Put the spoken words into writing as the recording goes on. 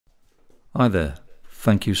Hi there,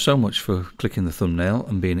 thank you so much for clicking the thumbnail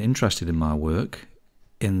and being interested in my work.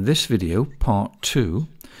 In this video, part 2,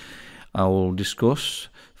 I will discuss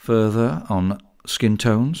further on skin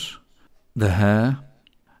tones, the hair,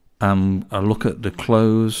 and a look at the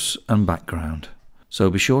clothes and background. So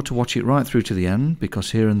be sure to watch it right through to the end,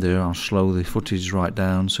 because here and there I'll slow the footage right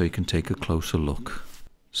down so you can take a closer look.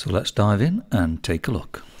 So let's dive in and take a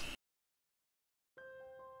look.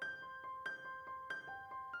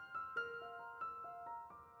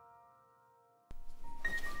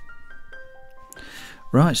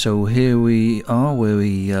 Right, so here we are where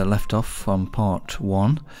we left off on part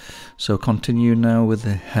 1. So continue now with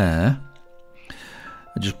the hair.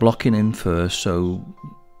 Just blocking in first, so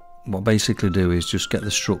what I basically do is just get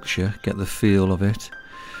the structure, get the feel of it.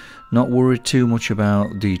 Not worry too much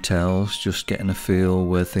about details, just getting a feel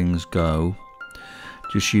where things go.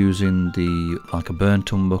 Just using like a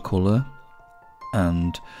burnt umber colour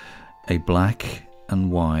and a black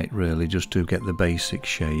and white, really, just to get the basic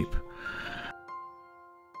shape.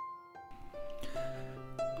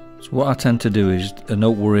 So what I tend to do is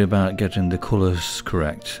not worry about getting the colours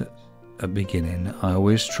correct at the beginning. I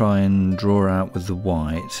always try and draw out with the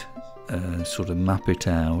white, sort of map it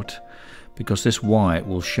out, because this white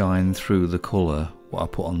will shine through the colour what I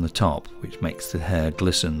put on the top, which makes the hair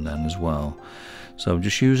glisten then as well. So I'm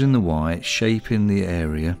just using the white, shaping the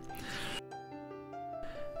area.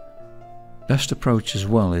 Best approach as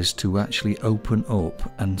well is to actually open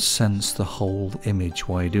up and sense the whole image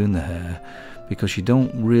while you're doing the hair, because you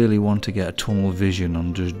don't really want to get a tunnel vision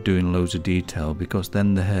on just doing loads of detail, because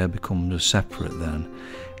then the hair becomes separate then.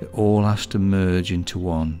 It all has to merge into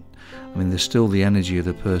one. I mean, there's still the energy of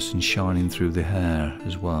the person shining through the hair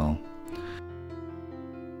as well.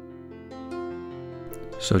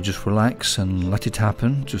 So just relax and let it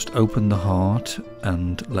happen. Just open the heart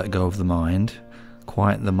and let go of the mind.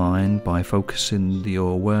 Quiet the mind by focusing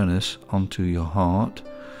your awareness onto your heart.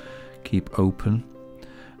 Keep open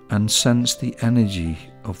and sense the energy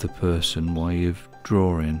of the person while you're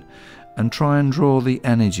drawing, and try and draw the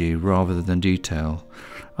energy rather than detail.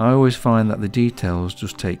 I always find that the details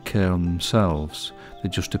just take care of themselves, they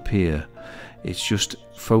just appear. It's just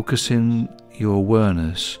focusing your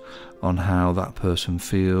awareness on how that person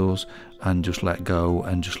feels and just let go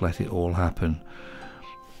and just let it all happen.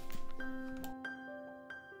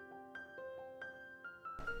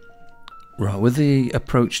 Right, with the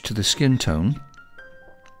approach to the skin tone,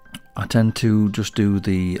 I tend to just do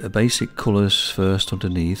the basic colours first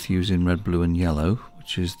underneath, using red, blue and yellow,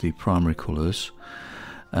 which is the primary colours.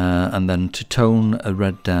 And then to tone a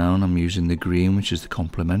red down, I'm using the green, which is the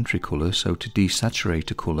complementary colour. So to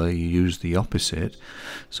desaturate a colour, you use the opposite.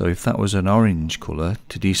 So if that was an orange colour,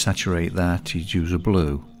 to desaturate that, you'd use a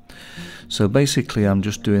blue. So basically I'm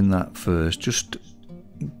just doing that first, just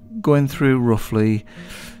going through roughly,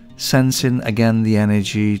 sensing again the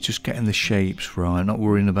energy, just getting the shapes right, not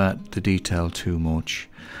worrying about the detail too much,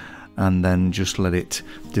 and then just let it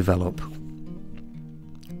develop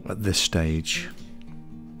at this stage.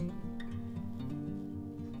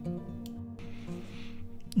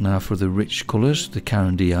 Now for the rich colours, the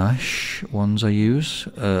Caran ash ones I use.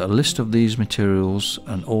 A list of these materials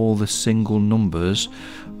and all the single numbers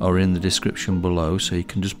are in the description below, so you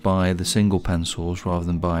can just buy the single pencils rather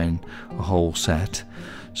than buying a whole set.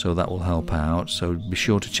 So that will help out, so be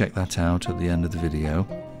sure to check that out at the end of the video.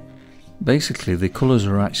 Basically the colours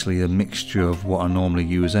are actually a mixture of what I normally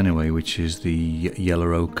use anyway, which is the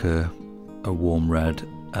yellow ochre, a warm red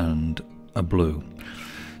and a blue.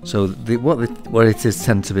 So what it is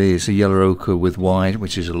tend to be is a yellow ochre with white,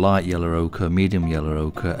 which is a light yellow ochre, medium yellow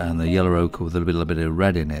ochre, and the yellow ochre with a little bit of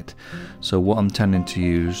red in it. So what I'm tending to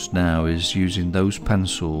use now is using those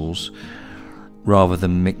pencils rather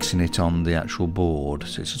than mixing it on the actual board.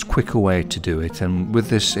 So it's a quicker way to do it, and with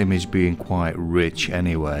this image being quite rich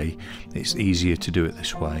anyway, it's easier to do it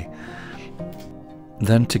this way.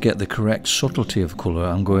 Then to get the correct subtlety of colour,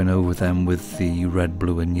 I'm going over them with the red,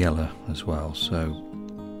 blue and yellow as well. So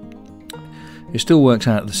it still works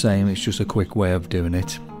out the same, it's just a quick way of doing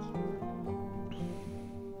it.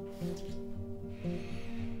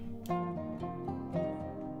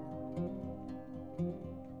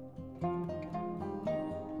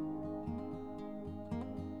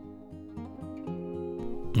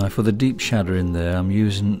 Now for the deep shadow in there, I'm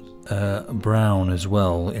using brown as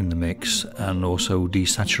well in the mix, and also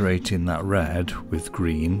desaturating that red with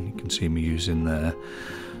green. You can see me using there.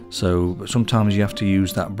 So sometimes you have to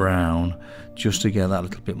use that brown just to get that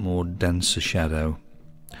little bit more denser shadow,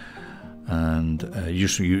 and you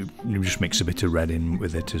just mix a bit of red in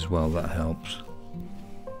with it as well, that helps.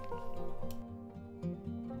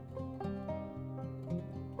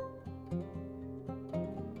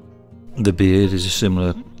 The beard is a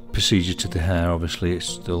similar procedure to the hair. Obviously it's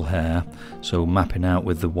still hair, so mapping out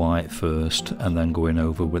with the white first and then going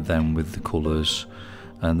over with the colours,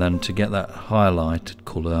 and then to get that highlighted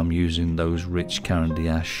colour I'm using those rich Caran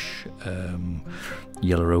d'Ache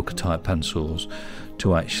yellow ochre type pencils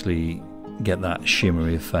to actually get that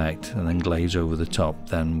shimmery effect, and then glaze over the top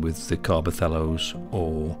then with the Carbothellos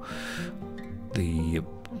or the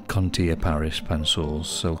Conti Paris pencils,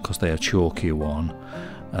 so because they are chalkier one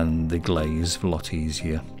and the glaze a lot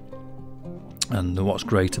easier. And what's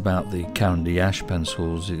great about the Caran d'Ache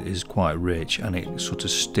pencils is quite rich, and it sort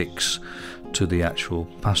of sticks to the actual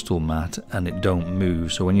pastel mat and it don't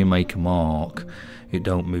move, so when you make a mark it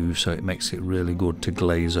don't move, so it makes it really good to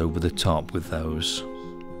glaze over the top with those.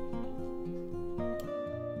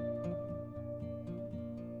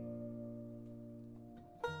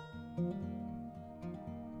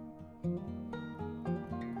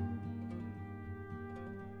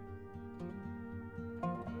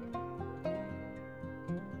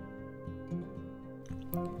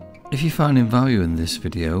 If you're finding value in this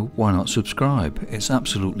video, why not subscribe? It's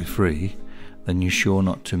absolutely free, then you're sure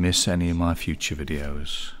not to miss any of my future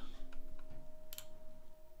videos.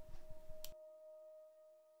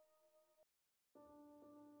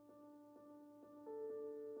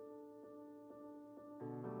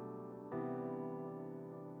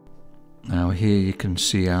 Now here you can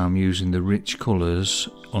see how I'm using the rich colours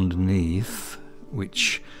underneath,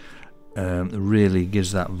 which really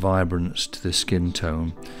gives that vibrance to the skin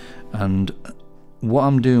tone. And what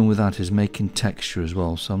I'm doing with that is making texture as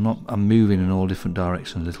well, so I'm moving in all different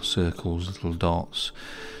directions, little circles, little dots,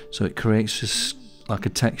 so it creates this like a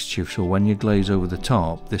texture, so when you glaze over the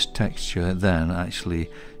top this texture then actually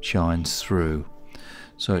shines through.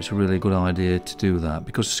 So it's a really good idea to do that,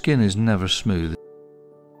 because skin is never smooth.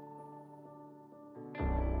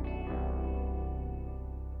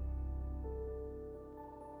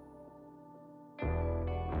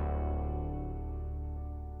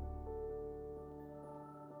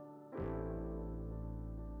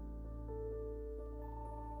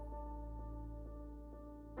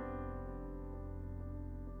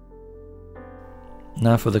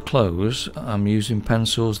 Now for the clothes, I'm using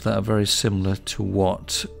pencils that are very similar to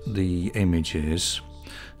what the image is,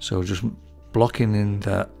 so just blocking in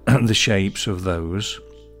the shapes of those,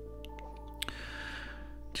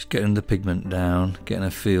 just getting the pigment down, getting a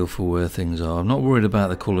feel for where things are. I'm not worried about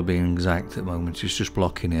the colour being exact at the moment, it's just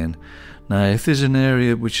blocking in. Now if there's an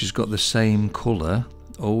area which has got the same colour,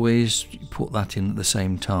 always put that in at the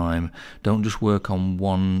same time. Don't just work on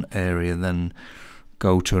one area then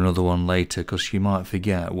go to another one later, because you might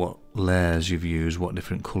forget what layers you've used, what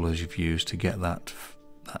different colours you've used to get that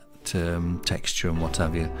texture and what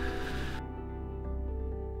have you.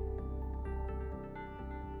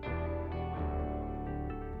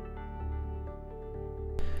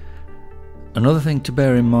 Another thing to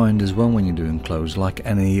bear in mind as well when you're doing clothes, like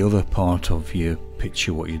any other part of your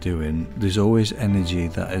picture what you're doing, there's always energy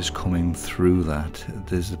that is coming through that.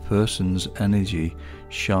 There's the person's energy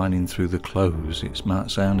shining through the clothes. It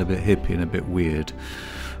might sound a bit hippie and a bit weird,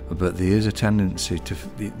 but there is a tendency to,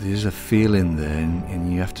 there's a feeling there,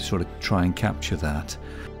 and you have to sort of try and capture that.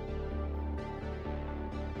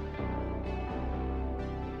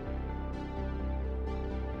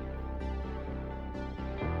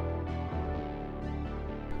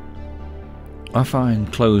 I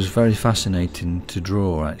find clothes very fascinating to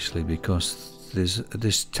draw actually, because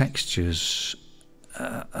there's textures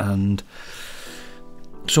and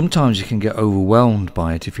sometimes you can get overwhelmed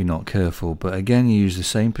by it if you're not careful, but again you use the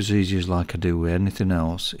same procedures like I do with anything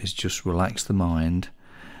else, is just relax the mind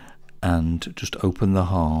and just open the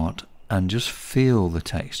heart and just feel the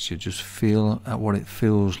texture, just feel at what it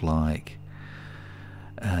feels like,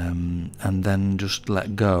 and then just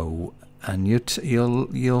let go. And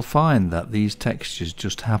you'll find that these textures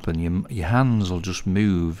just happen. Your hands will just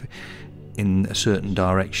move in a certain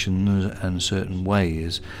directions and certain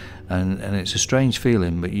ways, and it's a strange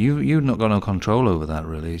feeling, but you've not got no control over that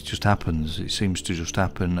really. It just happens. It seems to just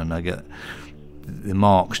happen, and I get the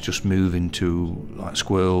marks just move into like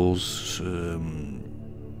squirrels,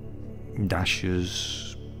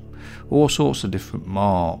 dashes, all sorts of different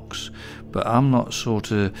marks. But I'm not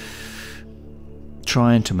sort of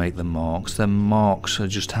trying to make the marks. The marks are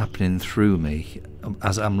just happening through me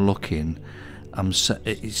as I'm looking.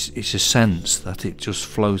 It's a sense that it just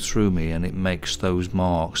flows through me and it makes those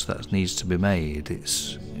marks that needs to be made. It's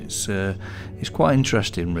quite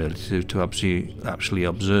interesting really to actually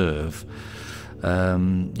observe.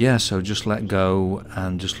 Yeah, so just let go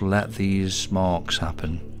and just let these marks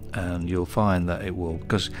happen, and you'll find that it will,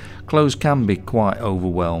 because clothes can be quite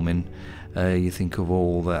overwhelming. You think of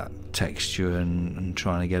all that that texture and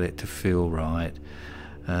trying to get it to feel right.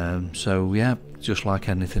 So yeah, just like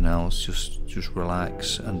anything else, just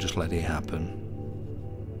relax and just let it happen.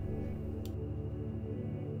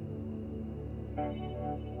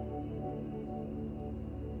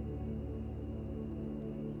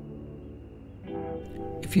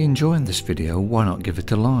 If you're enjoying this video, why not give it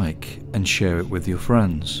a like and share it with your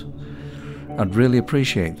friends? I'd really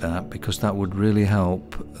appreciate that, because that would really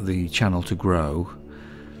help the channel to grow.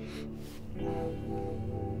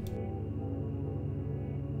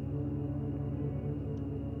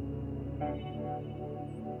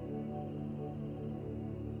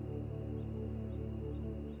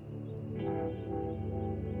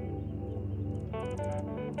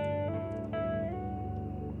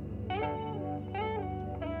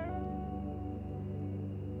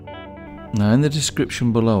 Now in the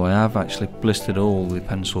description below I have actually listed all the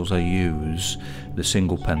pencils I use, the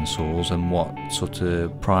single pencils, and what sort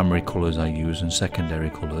of primary colours I use and secondary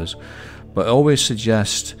colours. But I always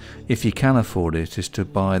suggest, if you can afford it, is to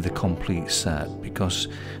buy the complete set, because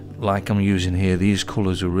like I'm using here, these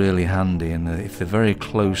colours are really handy, and if they're very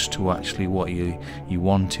close to actually what you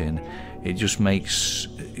wanting, it just makes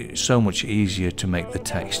it so much easier to make the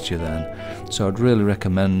texture then. So I'd really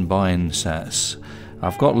recommend buying sets.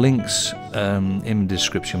 I've got links in the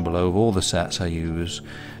description below of all the sets I use,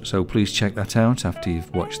 so please check that out after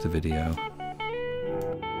you've watched the video.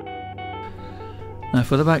 Now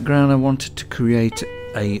for the background, I wanted to create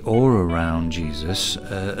a aura around Jesus,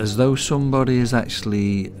 as though somebody has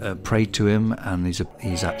actually prayed to him and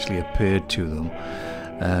he's actually appeared to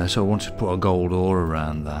them. So I wanted to put a gold aura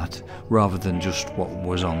around that, rather than just what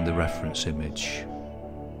was on the reference image.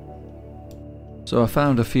 So I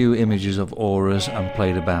found a few images of auras and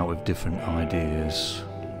played about with different ideas.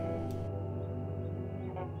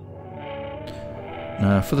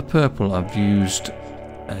 Now for the purple, I've used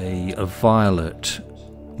a violet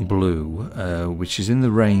blue, which is in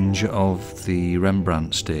the range of the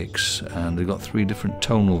Rembrandt sticks, and they've got 3 different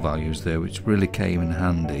tonal values there, which really came in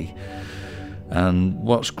handy. And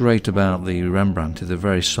what's great about the Rembrandt is they're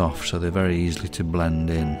very soft, so they're very easily to blend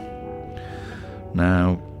in.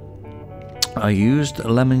 Now I used a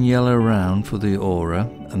lemon yellow around for the aura,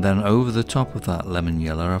 and then over the top of that lemon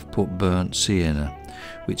yellow I've put burnt sienna,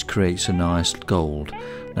 which creates a nice gold.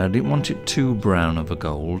 Now I didn't want it too brown of a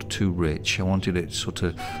gold, too rich. I wanted it sort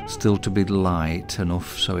of still to be light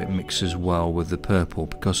enough so it mixes well with the purple,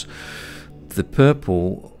 because the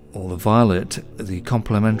purple or the violet, the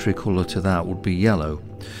complementary colour to that would be yellow,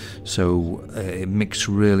 so it mixed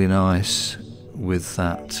really nice with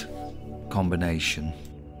that combination.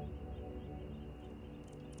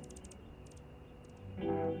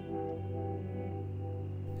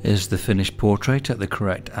 Here's the finished portrait at the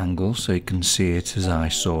correct angle, so you can see it as I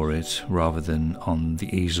saw it, rather than on the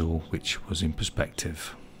easel, which was in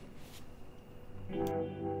perspective.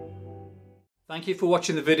 Thank you for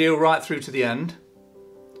watching the video right through to the end.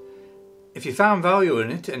 If you found value in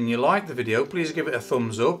it and you liked the video, please give it a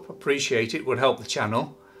thumbs up. Appreciate it, would help the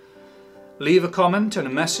channel. Leave a comment and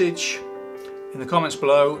a message in the comments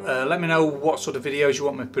below. Let me know what sort of videos you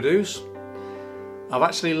want me to produce. I've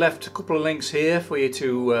actually left a couple of links here for you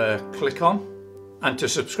to click on, and to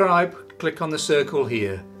subscribe, click on the circle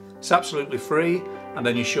here. It's absolutely free, and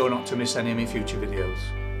then you're sure not to miss any of my future videos.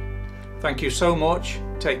 Thank you so much,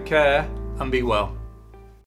 take care and be well.